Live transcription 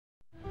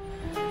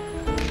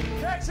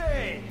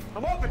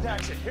I'm up a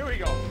taxi. Here we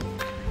go.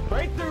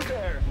 Right through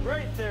there.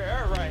 Right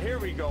there. All right, here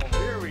we go.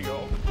 Here we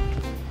go.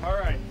 All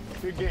right.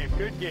 Good game.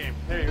 Good game.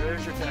 Hey,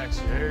 there's your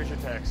taxi. There's your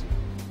taxi.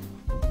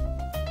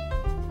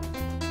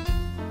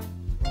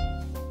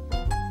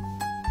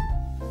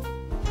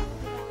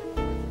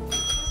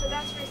 So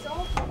that's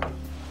resold?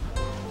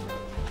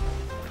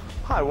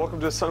 Hi, welcome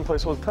to the Sutton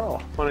Place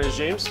Hotel. My name is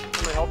James.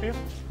 Can I help you?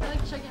 I'd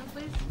like to check in,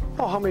 please.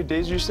 Oh, how many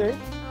days are you staying?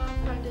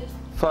 5 days.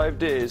 5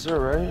 days. All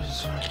right.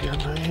 So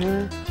get right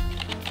here.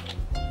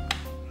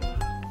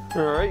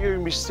 All right, you're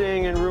gonna be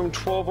staying in room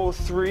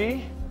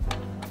 1203.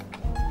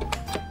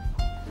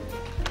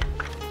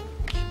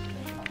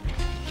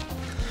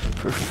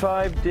 For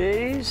 5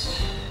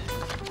 days.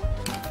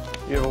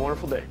 You have a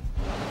wonderful day.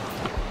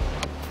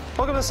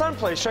 Welcome to the Sutton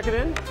Place. Check it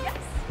in. Yes.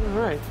 All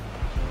right.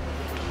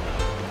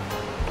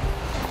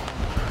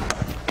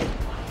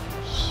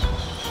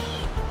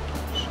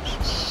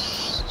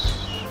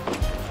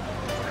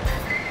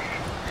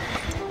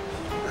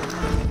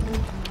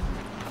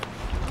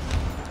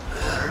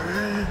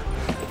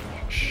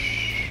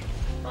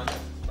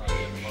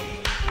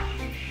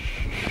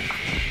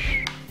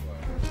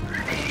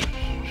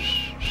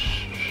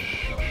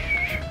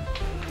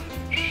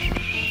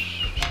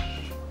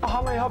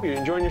 How may I help you?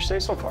 Enjoying your stay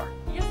so far?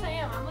 Yes, I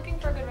am. I'm looking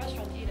for a good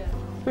restaurant to eat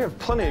at. We have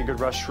plenty of good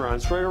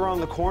restaurants. Right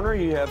around the corner,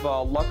 you have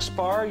Lux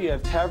Bar, you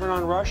have Tavern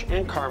on Rush,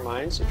 and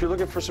Carmine's. If you're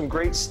looking for some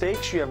great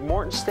steaks, you have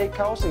Morton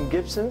Steakhouse and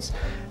Gibson's.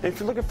 And if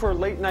you're looking for a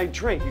late night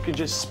drink, you can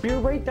just spear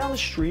right down the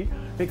street,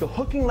 make a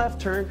hooking left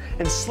turn,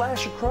 and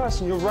slash across,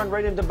 and you'll run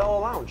right into Bella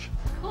Lounge.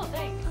 Cool,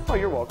 thanks. Oh,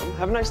 you're welcome.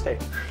 Have a nice day.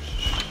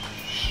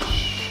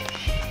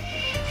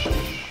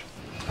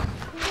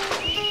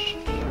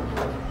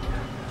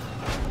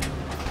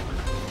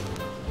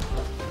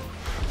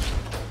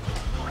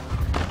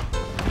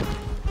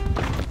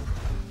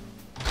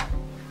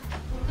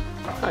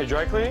 Hi,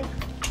 dry cleaning.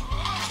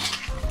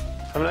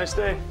 Have a nice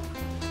day.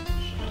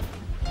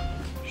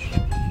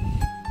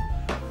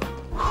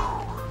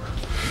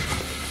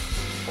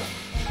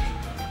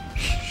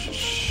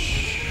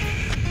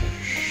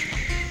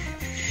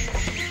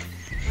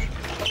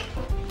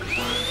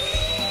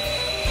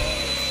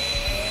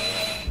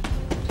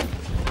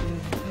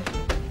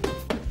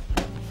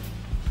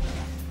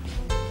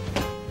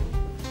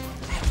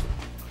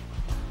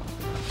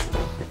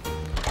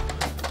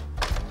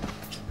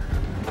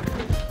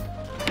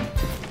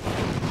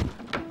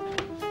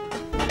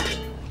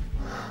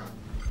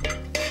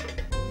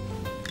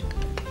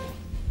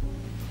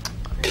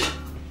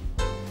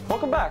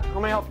 Welcome back. How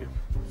may I help you?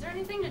 Is there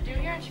anything to do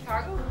here in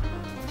Chicago?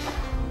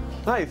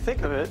 Now you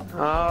think of it,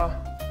 I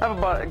have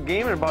about a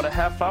game in about a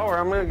half hour.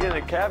 I'm gonna get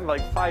in a cab in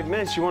like 5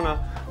 minutes. You wanna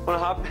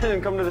hop in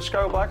and come to the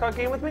Chicago Blackhawks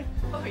game with me?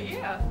 Oh,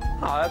 yeah.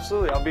 Oh,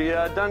 absolutely. I'll be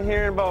done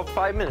here in about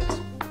 5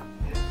 minutes.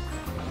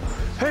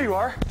 Here you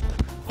are.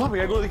 Come on, we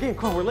gotta go to the game.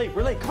 Come on, we're late.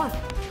 We're late. Come on.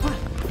 Come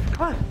on.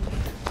 Come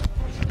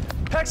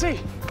on. Taxi!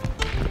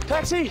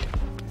 Taxi!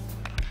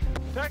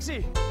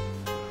 Taxi!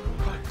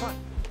 Come on, come on.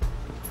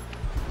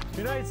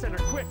 United Center,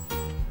 quick.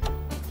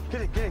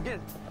 Get in, get in, get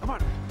in. Come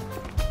on.